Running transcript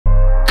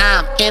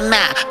I'm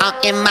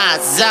in my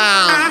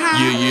zone.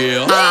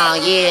 Yeah. Oh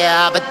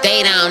yeah, but they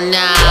don't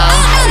know.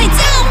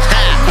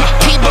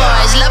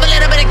 P-boys love a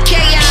little bit of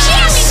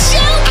chaos.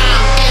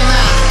 I'm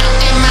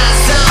in my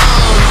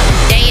zone.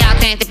 They all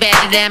think they're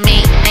better than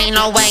me. Ain't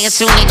no way, and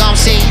soon they gon'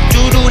 see.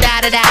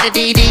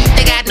 Do-do-da-da-da-da-dee-dee.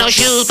 They got no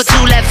shoes but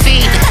 2 left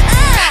feet.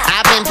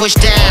 I've been pushed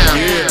down.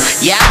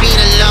 Yeah, I've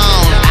been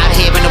alone. Out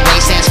here in the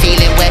wastelands,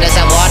 feeling wet as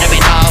I'm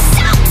watering off.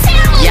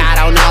 Y'all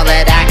don't know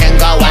that I can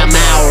go, I'm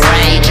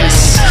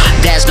outrageous.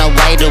 There's no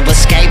way to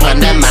escape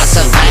under my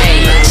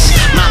surveillance.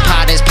 My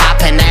pot is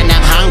popping and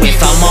I'm hungry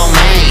for more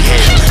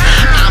mayhem.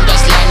 I'm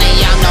just letting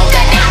y'all know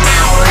that I'm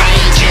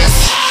outrageous.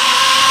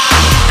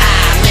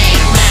 I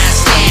make my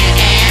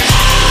stand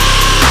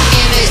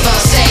in this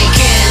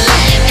forsaken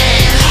land,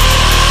 and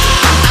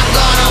I'm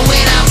gonna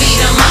win, I'll beat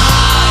them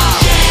all.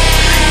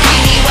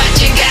 Give me what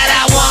you got,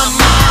 I want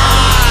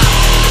more.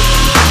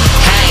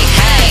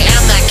 Hey,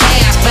 I'm the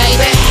chaos,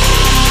 baby.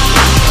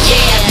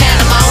 Yeah,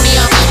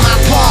 pandemonium in my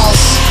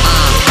pulse.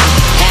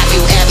 Have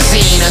you ever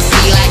seen a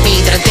be like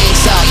me? That I think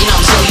so. You know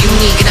I'm so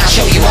unique, and I'll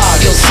show you all.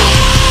 You'll see.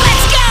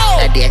 Let's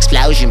go. At the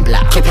explosion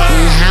block.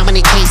 How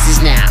many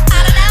cases now?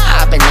 I don't know.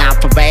 I've been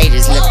out for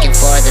ages, looking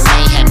for the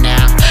mayhem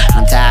now.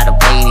 I'm tired of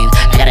waiting.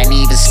 I got an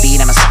even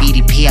speed. I'm a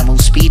speedy P. I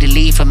move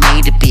speedily from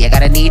A to B. I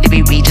got a need to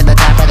be reaching the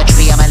top of the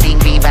tree. I'm a lean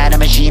green by the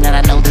machine, and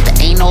I know that there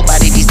ain't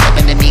nobody be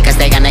stepping to me, 'cause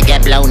they gonna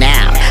get blown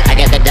out. I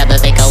get the double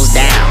if it goes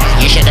down.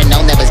 You should've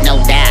known there was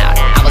no doubt.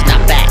 I was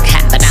not back,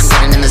 but I'm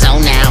getting in the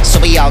zone now. So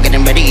we all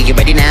getting ready. You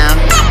ready now?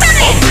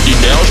 I'm ready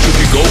now. Should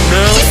we go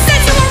now? You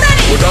said you were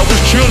ready. But I was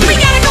chilling. We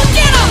gotta go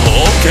get him.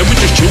 Can we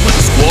just chill with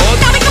the squad?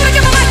 Now we gonna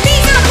give him like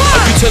these in the blood.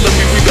 Are you telling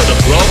me we got a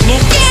problem?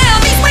 Yeah,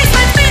 these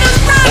wastelands made us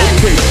run.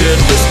 Okay then,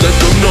 let's let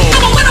them know.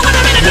 I'm a winner when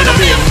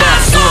I'm in my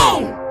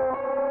zone.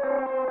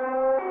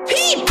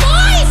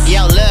 P-boys.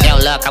 Yo,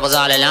 look, I was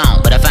all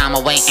alone, but I found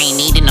my way, ain't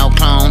needing no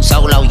clone.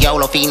 Solo,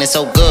 YOLO, feeling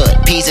so good.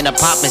 Peas in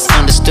apartments,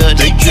 understood.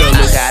 They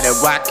jealous. Got it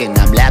rocking,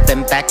 I'm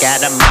laughing back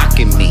at them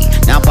mocking me.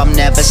 Now I'm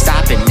never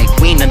stopping, the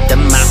queen of the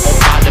my whole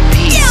part of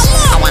peace.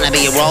 I wanna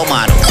be a role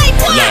model. Like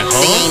what? Like,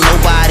 huh? They ain't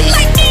nobody.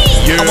 Like me.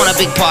 Yeah. I want a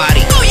big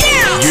party. Oh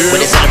yeah. Where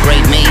they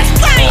celebrate me.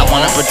 right. I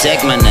wanna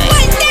protect my name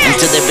Like that.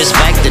 until they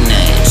respect the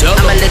name. Tell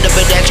I'm a them. little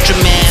bit extra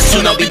man,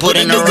 soon I'll be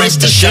putting the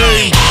rest to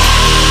shame.